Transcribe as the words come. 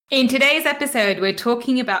In today's episode, we're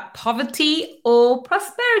talking about poverty or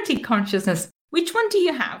prosperity consciousness. Which one do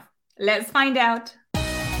you have? Let's find out.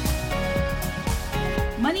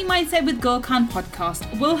 Money Mindset with Gul Khan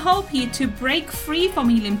podcast will help you to break free from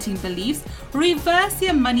your limiting beliefs, reverse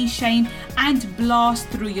your money shame, and blast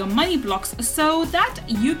through your money blocks so that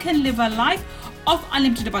you can live a life of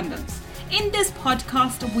unlimited abundance. In this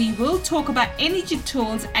podcast, we will talk about energy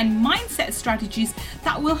tools and mindset strategies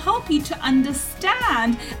that will help you to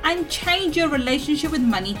understand and change your relationship with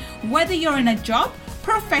money, whether you're in a job,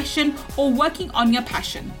 profession, or working on your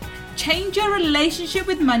passion. Change your relationship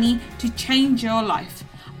with money to change your life.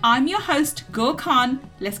 I'm your host, Gul Khan.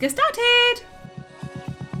 Let's get started.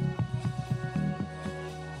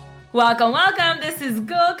 Welcome. This is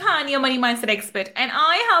Gul Khan, your money mindset expert, and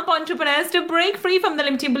I help entrepreneurs to break free from the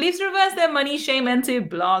limiting beliefs, reverse their money shame, and to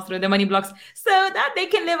blast through their money blocks so that they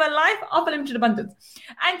can live a life of unlimited abundance.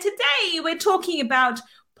 And today we're talking about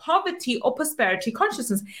poverty or prosperity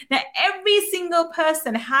consciousness. Now, every single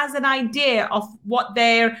person has an idea of what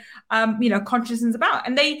their consciousness is about,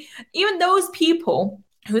 and even those people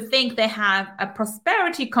who think they have a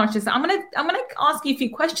prosperity consciousness. I'm gonna ask you a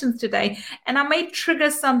few questions today, and I may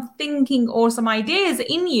trigger some thinking or some ideas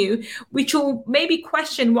in you, which will maybe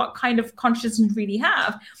question what kind of consciousness you really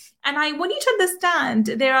have. And I want you to understand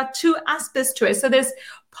there are two aspects to it. So there's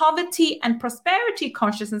poverty and prosperity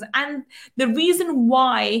consciousness, and the reason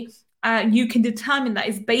why you can determine that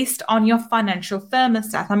is based on your financial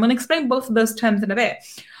thermostat. I'm going to explain both of those terms in a bit,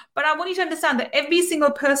 but I want you to understand that every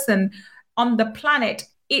single person on the planet,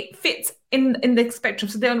 it fits in the spectrum.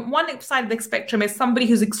 So on one side of the spectrum is somebody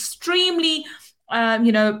who's extremely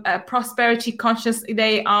prosperity conscious.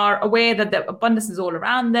 They are aware that the abundance is all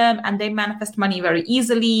around them, and they manifest money very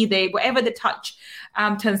easily. Whatever they touch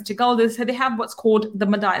turns to gold. So they have what's called the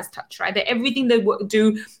Midas touch, right? Everything they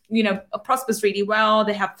do, prospers really well.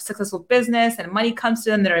 They have successful business and money comes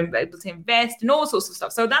to them. They're able to invest and all sorts of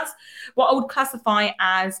stuff. So that's what I would classify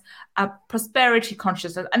as a prosperity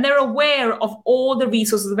consciousness. And they're aware of all the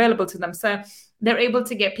resources available to them. So they're able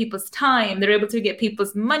to get people's time. They're able to get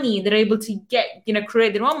people's money. They're able to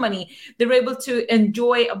create their own money. They're able to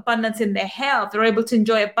enjoy abundance in their health. They're able to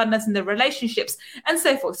enjoy abundance in their relationships and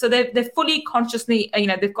so forth. So they're fully consciously,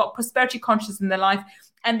 they've got prosperity consciousness in their life,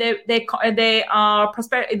 and they are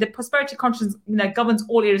prosperity. The prosperity consciousness, governs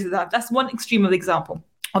all areas of life. That's one extreme of the example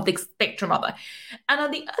of the spectrum of it. And on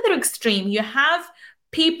the other extreme, you have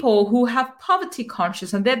people who have poverty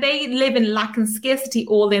consciousness, and that they live in lack and scarcity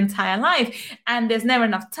all their entire life, and there's never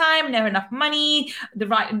enough time, never enough money.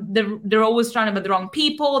 They're always trying to be the wrong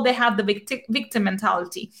people. They have the victim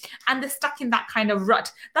mentality, and they're stuck in that kind of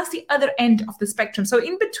rut. That's the other end of the spectrum. So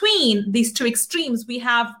in between these two extremes, we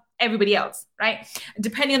have everybody else, right?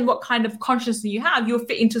 Depending on what kind of consciousness you have, you'll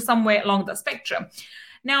fit into somewhere along the spectrum.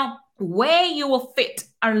 Now, where you will fit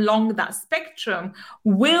along that spectrum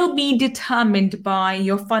will be determined by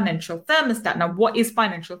your financial thermostat. Now, what is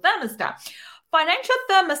financial thermostat? Financial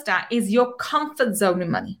thermostat is your comfort zone in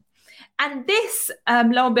money. And this,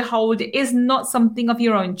 lo and behold, is not something of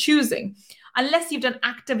your own choosing. Unless you've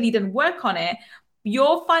actively done work on it,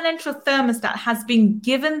 your financial thermostat has been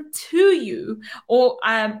given to you, or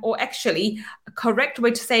actually a correct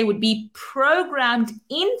way to say would be programmed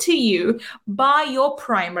into you by your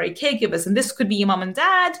primary caregivers. And this could be your mom and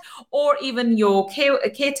dad, or even your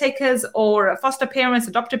caretakers, or foster parents,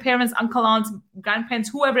 adopted parents, uncle, aunts, grandparents,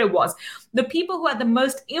 whoever it was. The people who had the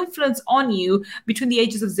most influence on you between the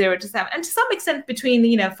ages of 0 to 7, and to some extent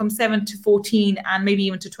between, from 7 to 14 and maybe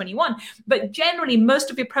even to 21. But generally,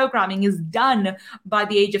 most of your programming is done by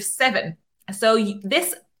the age of 7. So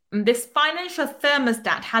this financial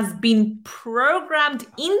thermostat has been programmed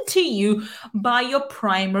into you by your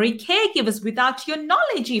primary caregivers without your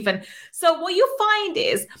knowledge even. So what you find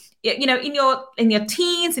is, in your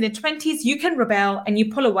teens, in your 20s, you can rebel and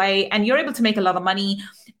you pull away and you're able to make a lot of money.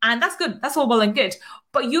 And that's good. That's all well and good.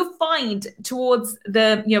 But you find towards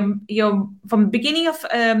your from the beginning of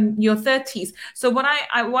your 30s. So what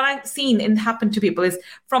I've seen and happen to people is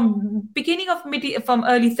from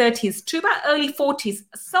early 30s to about early 40s,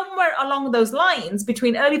 somewhere along those lines,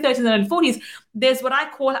 between early 30s and early 40s, there's what I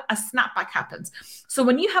call a snapback happens. So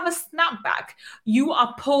when you have a snapback, you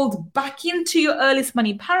are pulled back into your earliest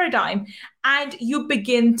money paradigm, and you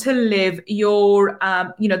begin to live your,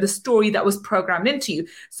 the story that was programmed into you.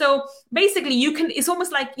 So basically, it's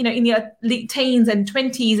almost like, in your late teens and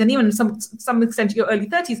 20s, and even some extent your early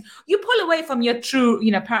 30s, you pull away from your true,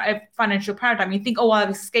 financial paradigm. You think, oh, I've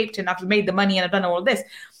escaped and I've made the money and I've done all this.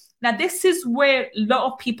 Now, this is where a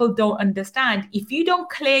lot of people don't understand. If you don't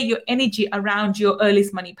clear your energy around your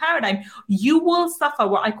earliest money paradigm, you will suffer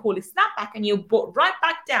what I call a snapback, and you're brought right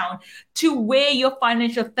back down to where your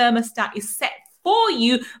financial thermostat is set for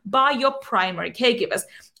you by your primary caregivers.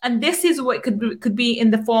 And this is what could be in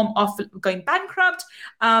the form of going bankrupt,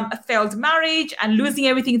 a failed marriage, and losing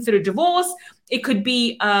everything through divorce. It could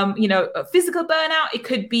be, a physical burnout. It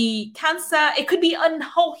could be cancer. It could be a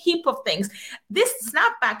whole heap of things. This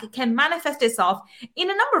snapback can manifest itself in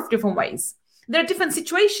a number of different ways. There are different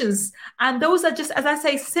situations, and those are just, as I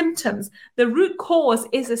say, symptoms. The root cause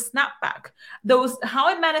is a snapback. How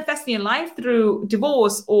it manifests in your life through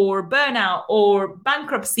divorce or burnout or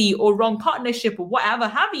bankruptcy or wrong partnership or whatever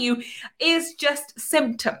have you is just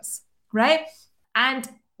symptoms, right? And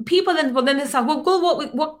people then decide,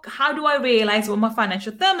 how do I realize what my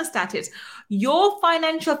financial thermostat is? Your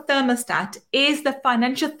financial thermostat is the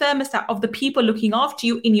financial thermostat of the people looking after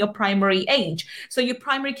you in your primary age. So your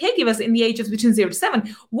primary caregivers in the ages between 0 to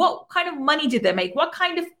 7, what kind of money did they make? What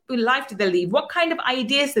kind of life did they lead? What kind of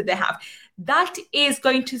ideas did they have? That is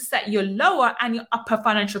going to set your lower and your upper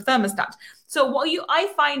financial thermostat. So what I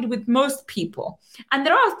find with most people, and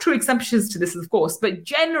there are true exceptions to this, of course, but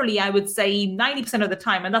generally I would say 90% of the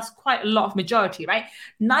time, and that's quite a lot of majority, right?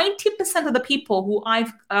 90% of the people who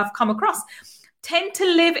I've come across tend to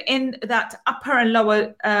live in that upper and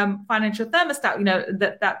lower financial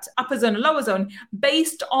thermostat, that upper zone and lower zone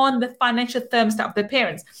based on the financial thermostat of their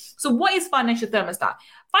parents. So what is financial thermostat?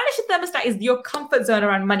 Financial thermostat is your comfort zone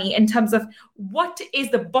around money in terms of what is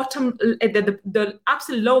the bottom, the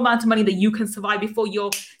absolute low amount of money that you can survive before your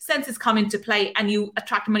senses come into play and you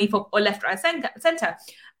attract money from or left, right, center.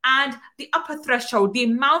 And the upper threshold, the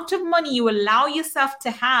amount of money you allow yourself to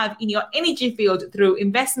have in your energy field through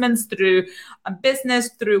investments, through a business,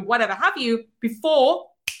 through whatever have you, before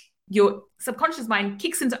your subconscious mind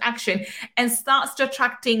kicks into action and starts to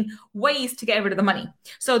attracting ways to get rid of the money.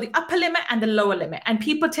 So the upper limit and the lower limit. And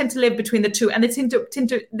people tend to live between the two. And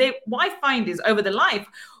what I find is over the life,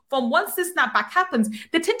 from once this snapback happens,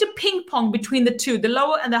 they tend to ping pong between the two, the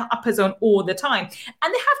lower and the upper zone all the time.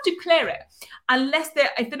 And they have to clear it.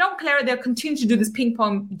 If they don't clear it, they'll continue to do this ping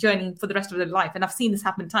pong journey for the rest of their life. And I've seen this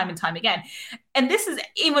happen time and time again. And this is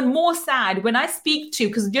even more sad when I speak to,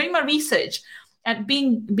 because during my research, and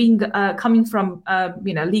coming from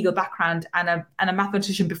legal background and a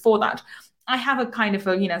mathematician before that, I have a kind of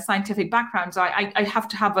a scientific background, so I have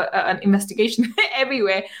to have an investigation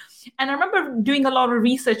everywhere. And I remember doing a lot of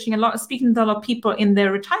researching, speaking to a lot of people in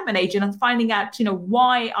their retirement age, and finding out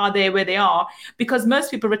why are they where they are, because most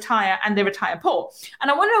people retire and they retire poor. And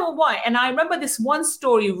I wonder why. And I remember this one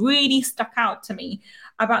story really stuck out to me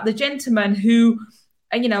about the gentleman who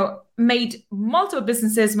made multiple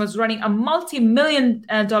businesses, was running a multi-million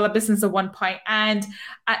dollar business at one point. And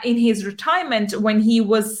in his retirement, when he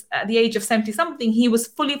was at the age of 70 something, he was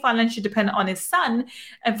fully financially dependent on his son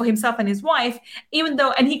and for himself and his wife,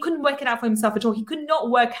 and he couldn't work it out for himself at all. He could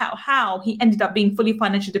not work out how he ended up being fully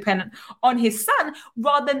financially dependent on his son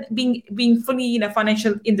rather than being fully,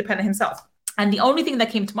 financially independent himself. And the only thing that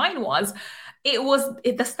came to mind was, the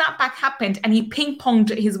snapback happened and he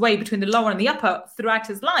ping-ponged his way between the lower and the upper throughout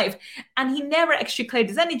his life. And he never actually cleared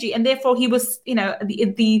his energy. And therefore he was,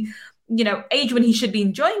 the age when he should be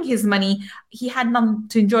enjoying his money, he had none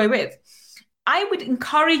to enjoy with. I would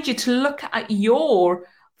encourage you to look at your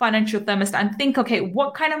financial thermostat and think, okay,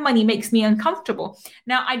 what kind of money makes me uncomfortable?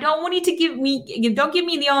 Now, I don't want you to don't give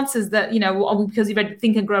me the answers that, because you read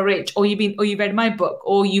Think and Grow Rich, or you read my book,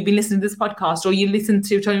 or you've been listening to this podcast, or you listen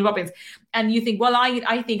to Tony Robbins, and you think, well,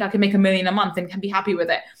 I think I can make $1 million a month and can be happy with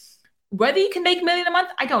it. Whether you can make $1 million a month,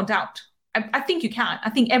 I don't doubt. I think you can. I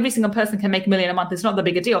think every single person can make $1 million a month. It's not that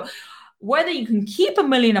big a deal. Whether you can keep $1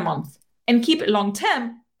 million a month and keep it long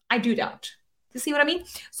term, I do doubt. You see what I mean?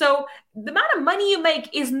 So the amount of money you make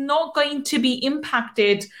is not going to be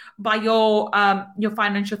impacted by your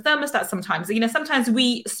financial thermostat sometimes. Sometimes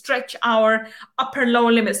we stretch our upper and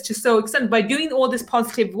lower limits to so extent by doing all this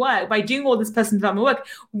positive work, by doing all this personal development work,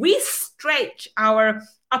 we stretch our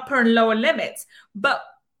upper and lower limits, but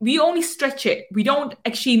we only stretch it. We don't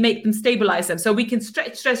actually make them stabilize them. So we can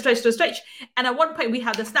stretch. And at one point we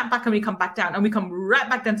have the snap back and we come back down and we come right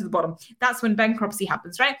back down to the bottom. That's when bankruptcy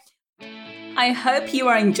happens, right? I hope you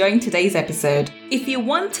are enjoying today's episode. If you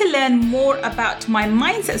want to learn more about my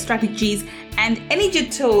mindset strategies and energy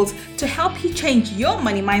tools to help you change your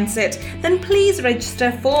money mindset, then please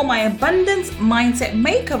register for my Abundance Mindset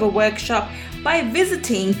Makeover Workshop by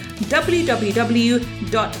visiting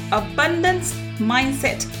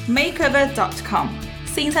www.abundancemindsetmakeover.com.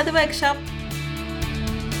 See you inside the workshop.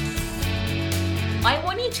 I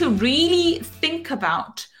want you to really think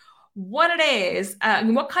about what it is,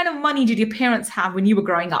 and what kind of money did your parents have when you were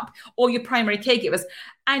growing up, or your primary caregivers.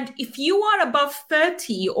 And if you are above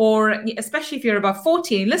 30, or especially if you're above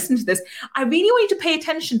 40 and listen to this, I really want you to pay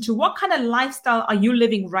attention to what kind of lifestyle are you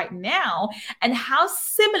living right now, and how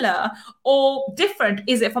similar or different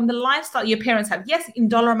is it from the lifestyle your parents have. Yes, in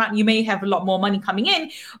dollar amount, you may have a lot more money coming in,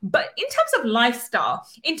 but in terms of lifestyle,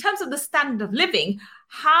 in terms of the standard of living,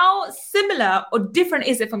 how similar or different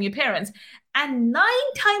is it from your parents? And 9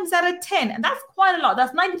 times out of 10, and that's quite a lot,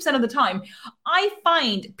 that's 90% of the time, I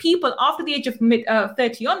find people after the age of mid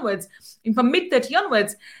 30 onwards, from mid 30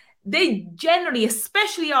 onwards, they generally,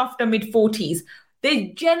 especially after mid 40s, they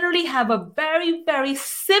generally have a very, very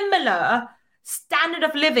similar standard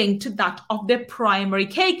of living to that of their primary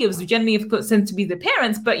caregivers, who generally, of course, tend to be the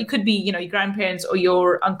parents, but it could be, your grandparents or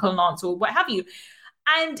your uncle and aunts or what have you.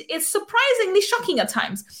 And it's surprisingly shocking at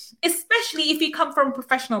times, especially if you come from a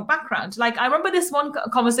professional background. Like, I remember this one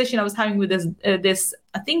conversation I was having with this.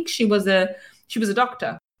 I think she was a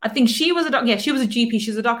doctor. I think she was a doctor. Yeah, she was a GP.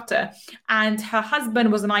 She's a doctor, and her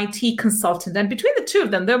husband was an IT consultant. And between the two of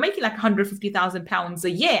them, they were making like £150,000 a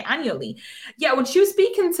year annually. Yeah, when she was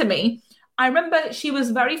speaking to me, I remember she was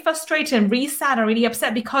very frustrated and really sad and really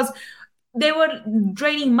upset because they were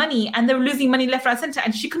draining money and they were losing money left, right, center.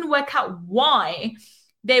 And she couldn't work out why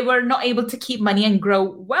they were not able to keep money and grow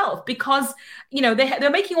wealth, because, they're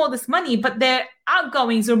making all this money, but their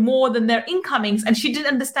outgoings are more than their incomings. And she didn't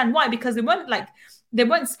understand why, because they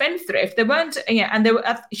weren't spendthrift. They weren't, and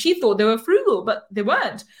she thought they were frugal, but they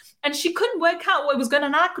weren't. And she couldn't work out what was going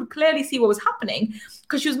on. And I could clearly see what was happening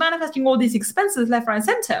because she was manifesting all these expenses left, right, and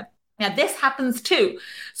center. Now, this happens too.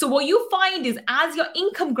 So what you find is, as your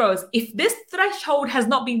income grows, if this threshold has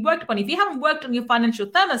not been worked upon, if you haven't worked on your financial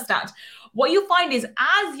thermostat, what you find is,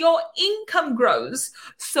 as your income grows,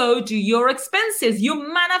 so do your expenses. You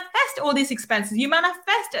manifest all these expenses. You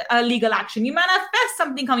manifest a legal action. You manifest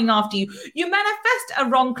something coming after you. You manifest a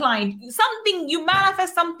wrong client. You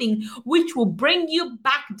manifest something which will bring you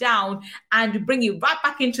back down and bring you right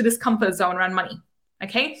back into this comfort zone around money.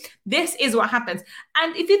 Okay, this is what happens.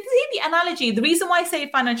 And if you see the analogy, the reason why I say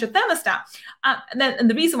financial thermostat, and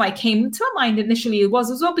the reason why it came to my mind initially was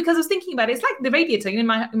as well because I was thinking about it. It's like the radiator in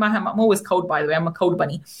my home. I'm always cold, by the way. I'm a cold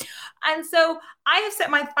bunny. And so I have set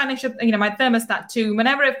my financial, my thermostat to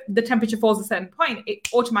whenever the temperature falls a certain point, it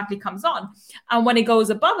automatically comes on. And when it goes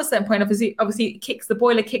above a certain point, obviously the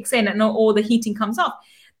boiler kicks in and all the heating comes off.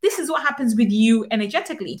 This is what happens with you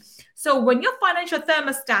energetically. So when your financial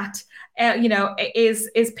thermostat,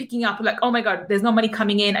 is picking up, like, oh my God, there's no money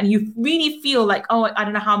coming in, and you really feel like, oh, I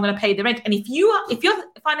don't know how I'm going to pay the rent. And if your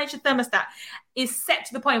financial thermostat is set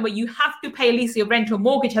to the point where you have to pay at least your rent or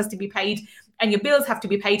mortgage has to be paid and your bills have to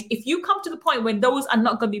be paid, if you come to the point when those are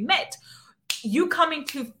not going to be met, you come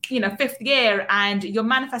into fifth gear and your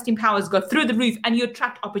manifesting powers go through the roof, and you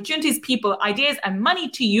attract opportunities, people, ideas, and money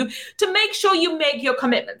to you to make sure you make your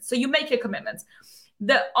commitments. So you make your commitments.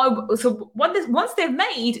 So once they're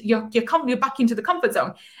made, you're back into the comfort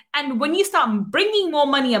zone. And when you start bringing more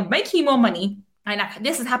money and making more money, and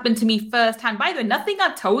this has happened to me firsthand. By the way, nothing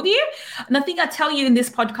I tell you in this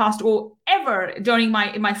podcast or ever during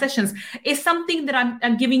my sessions is something that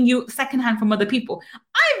I'm giving you secondhand from other people.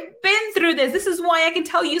 I've been through this. This is why I can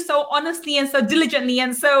tell you so honestly and so diligently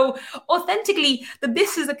and so authentically that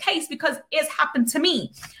this is the case, because it's happened to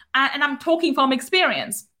me, and I'm talking from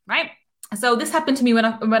experience, right? So this happened to me when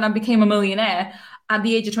I became a millionaire at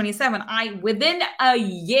the age of 27. Within a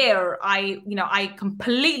year, I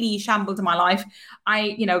completely shambled my life.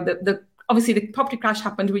 Obviously the property crash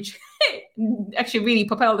happened, which actually really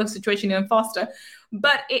propelled the situation even faster.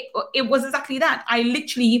 But it was exactly that. I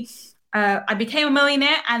literally, I became a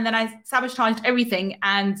millionaire, and then I sabotaged everything,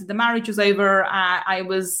 and the marriage was over. I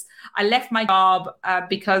left my job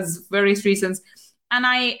because of various reasons, and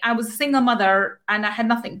I was a single mother, and I had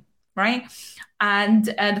nothing. Right. And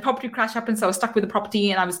the property crash happened. So I was stuck with the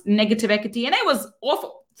property, and I was negative equity, and it was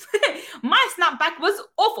awful. My snapback was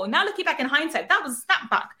awful. Now looking back in hindsight, that was a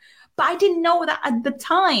snapback. But I didn't know that at the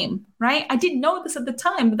time, right? I didn't know this at the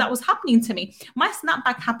time, but that was happening to me. My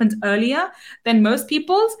snapback happened earlier than most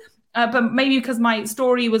people's, but maybe because my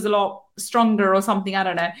story was a lot stronger or something. I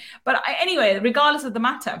don't know. But anyway, regardless of the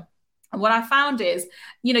matter, what I found is,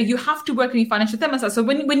 you have to work on your financial thermostat. So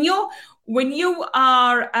when you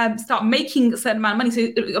are start making a certain amount of money, so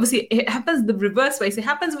obviously it happens the reverse way. So it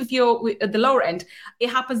happens with at the lower end, it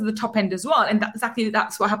happens at the top end as well. And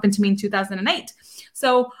that's what happened to me in 2008.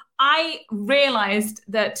 So I realized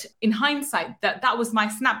that in hindsight, that was my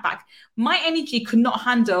snapback. My energy could not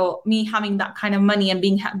handle me having that kind of money and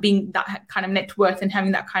being that kind of net worth and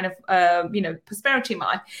having that kind of prosperity in my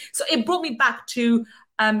life. So it brought me back to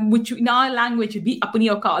which in our language would be apni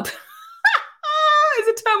auqat. Is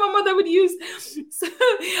a term my mother would use. So,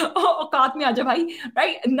 auqat mein aaja bhai,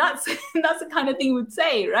 right? And that's the kind of thing we'd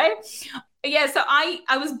say, right? Yeah, so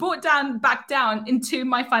I was brought back down into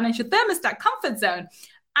my financial thermostat comfort zone.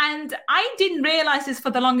 And I didn't realize this for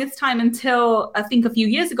the longest time until I think a few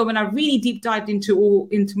years ago when I really deep dived into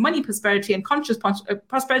money prosperity and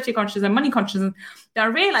prosperity consciousness and money consciousness. That I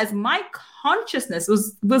realized my consciousness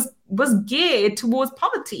was geared towards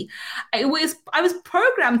poverty. I was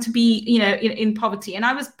programmed to be in poverty, and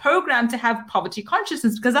I was programmed to have poverty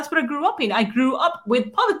consciousness because that's what I grew up in. I grew up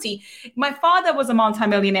with poverty. My father was a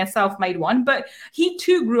multimillionaire, self-made one, but he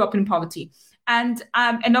too grew up in poverty. And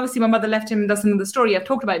obviously my mother left him. That's another story. I've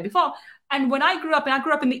talked about it before. And when I grew up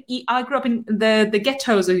in the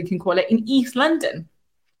ghettos, or you can call it, in East London,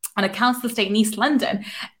 on a council estate in East London.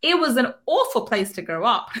 It was an awful place to grow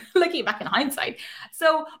up, looking back in hindsight.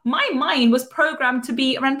 So my mind was programmed to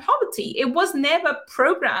be around poverty. It was never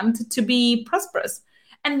programmed to be prosperous.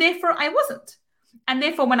 And therefore I wasn't. And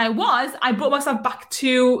therefore when I brought myself back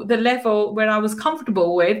to the level where I was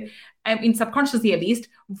comfortable with, in subconsciously at least,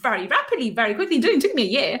 very rapidly, very quickly. It only took me a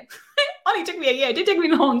year. It didn't take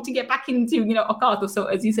me long to get back into, auqat, or so,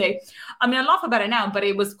 as you say. I mean, I laugh about it now, but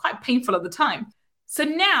it was quite painful at the time. So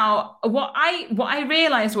now what I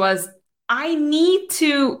realized was I need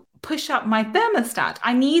to push up my thermostat.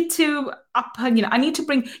 I need to I need to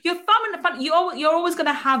bring your you're always going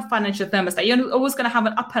to have financial thermostat. You're always going to have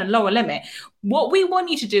an upper and lower limit. What we want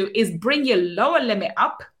you to do is bring your lower limit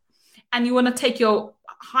up, and you want to take your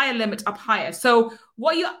higher limit up higher. So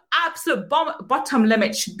what your absolute bottom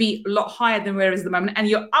limit should be a lot higher than where it is at the moment, and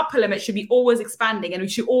your upper limit should be always expanding, and we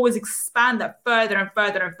should always expand that further and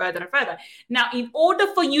further and further and further. Now, in order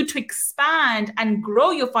for you to expand and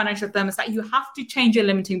grow your financial thermostat, you have to change your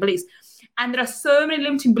limiting beliefs. And there are so many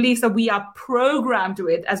limiting beliefs that we are programmed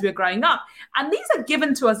with as we're growing up. And these are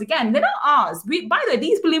given to us again. They're not ours. By the way,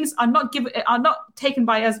 these beliefs are not taken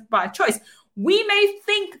by us by choice. We may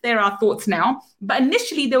think they're our thoughts now, but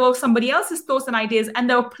initially they were somebody else's thoughts and ideas, and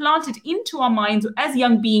they were planted into our minds as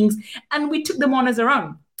young beings, and we took them on as our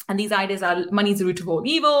own. And these ideas are: money is the root of all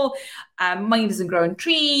evil, money doesn't grow in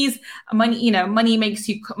trees,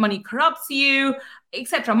 money corrupts you,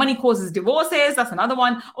 etc. Money causes divorces. That's another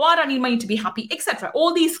one. Oh, I don't need money to be happy, etc.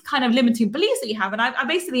 All these kind of limiting beliefs that you have. And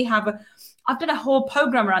I've done a whole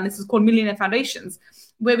program around this. It's called Millionaire Foundations,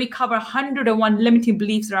 where we cover 101 limiting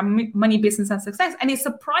beliefs around money, business, and success. And it's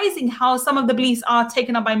surprising how some of the beliefs are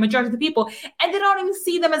taken up by a majority of the people, and they don't even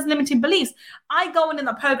see them as limiting beliefs. I go in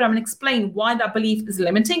the program and explain why that belief is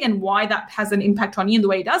limiting and why that has an impact on you in the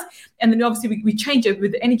way it does. And then obviously we change it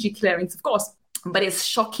with energy clearings, of course. But it's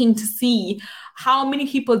shocking to see how many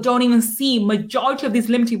people don't even see majority of these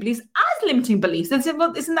limiting beliefs as limiting beliefs. Isn't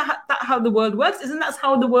that how the world works? Isn't that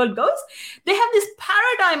how the world goes? They have this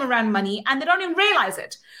paradigm around money and they don't even realize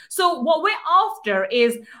it. So what we're after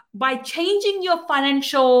is, by changing your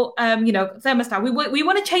financial thermostat, we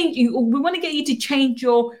want to change you. We want to get you to change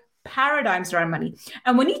your paradigms around money.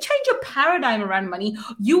 And when you change your paradigm around money,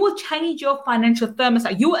 you will change your financial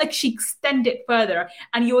thermostat. You will actually extend it further,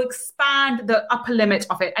 and you'll expand the upper limit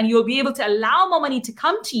of it, and you'll be able to allow more money to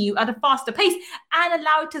come to you at a faster pace and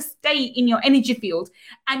allow it to stay in your energy field,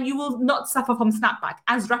 and you will not suffer from snapback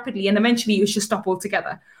as rapidly, and eventually you should stop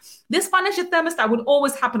altogether. This financial thermostat would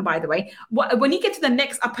always happen, by the way. When you get to the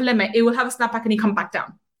next upper limit, it will have a snapback and you come back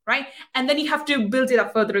down. Right? And then you have to build it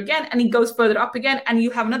up further again, and it goes further up again, and you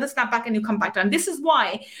have another snapback and you come back down. This is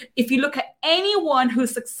why, if you look at anyone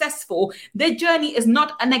who's successful, their journey is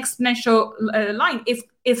not an exponential line.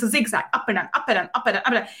 It's a zigzag, up and down, up and down, up and down,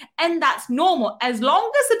 up and down. And that's normal. As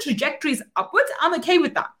long as the trajectory is upwards, I'm okay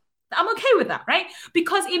with that. Right?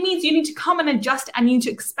 Because it means you need to come and adjust, and you need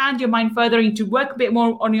to expand your mind further. You need to work a bit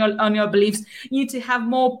more on your beliefs. You need to have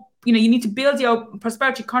more. You need to build your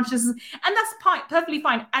prosperity consciousness, and that's perfectly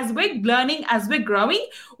fine. As we're learning, as we're growing,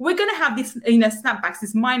 we're going to have these, snapbacks,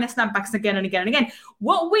 these minor snapbacks again and again and again.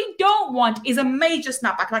 What we don't want is a major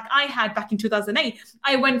snapback like I had back in 2008.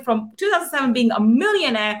 I went from 2007 being a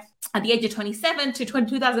millionaire at the age of 27 to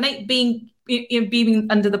 2008 being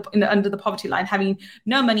under the poverty line, having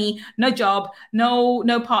no money, no job, no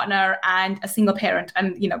partner, and a single parent,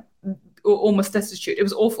 and almost destitute. It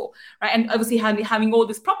was awful, right? And obviously having all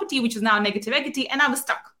this property, which is now negative equity, and I was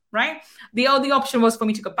stuck, right? The only option was for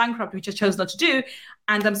me to go bankrupt, which I chose not to do,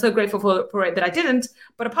 and I'm so grateful for it that I didn't.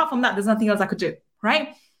 But apart from that, there's nothing else I could do, right?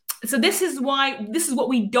 So this is what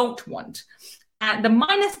we don't want. And the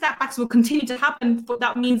minor snapbacks will continue to happen.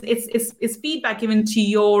 That means it's feedback given to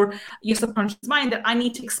your subconscious mind that I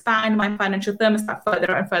need to expand my financial thermostat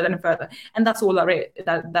further and further and further, and that's all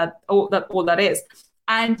that is.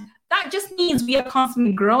 And that just means we are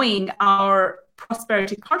constantly growing our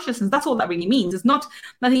prosperity consciousness. That's all that really means. It's not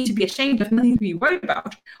nothing to be ashamed of, nothing to be worried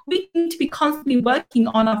about. We need to be constantly working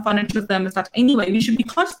on our financial thermostat anyway. We should be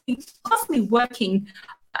constantly working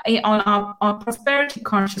on our prosperity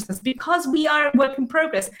consciousness, because we are a work in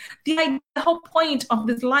progress. The whole point of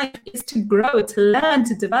this life is to grow, to learn,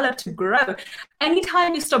 to develop, to grow.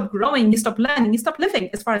 Anytime you stop growing, you stop learning, you stop living,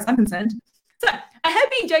 as far as I'm concerned. So I hope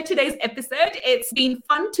you enjoyed today's episode. It's been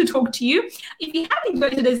fun to talk to you. If you have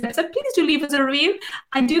enjoyed today's episode, please do leave us a review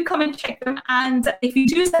and do come and check them. And if you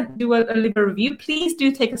do leave a review, please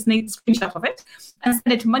do take a screenshot of it and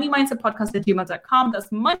send it to moneymindsetpodcast@gmail.com. That's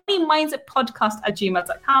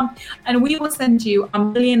moneymindsetpodcast@gmail.com. And we will send you a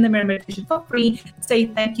Million the Mirror meditation for free to say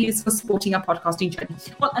thank you for supporting our podcasting journey.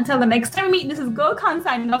 Well, until the next time we meet, this is Gul Khan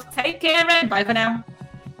signing off. Take care and bye for now.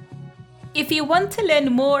 If you want to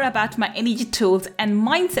learn more about my energy tools and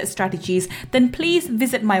mindset strategies, then please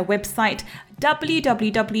visit my website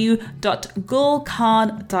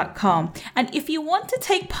www.gulkhan.com. And if you want to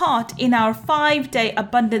take part in our 5-day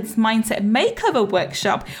abundance mindset makeover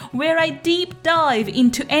workshop, where I deep dive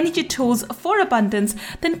into energy tools for abundance,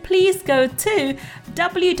 then please go to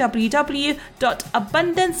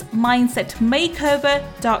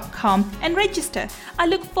www.abundancemindsetmakeover.com and register. I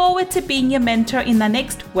look forward to being your mentor in the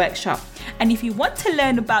next workshop. And if you want to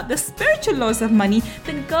learn about the spiritual laws of money,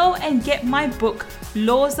 then go and get my book,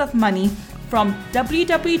 Laws of Money, from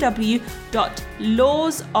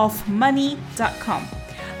www.lawsofmoney.com.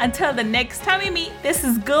 Until the next time we meet, this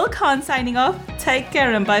is Gul Khan signing off. Take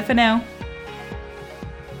care and bye for now.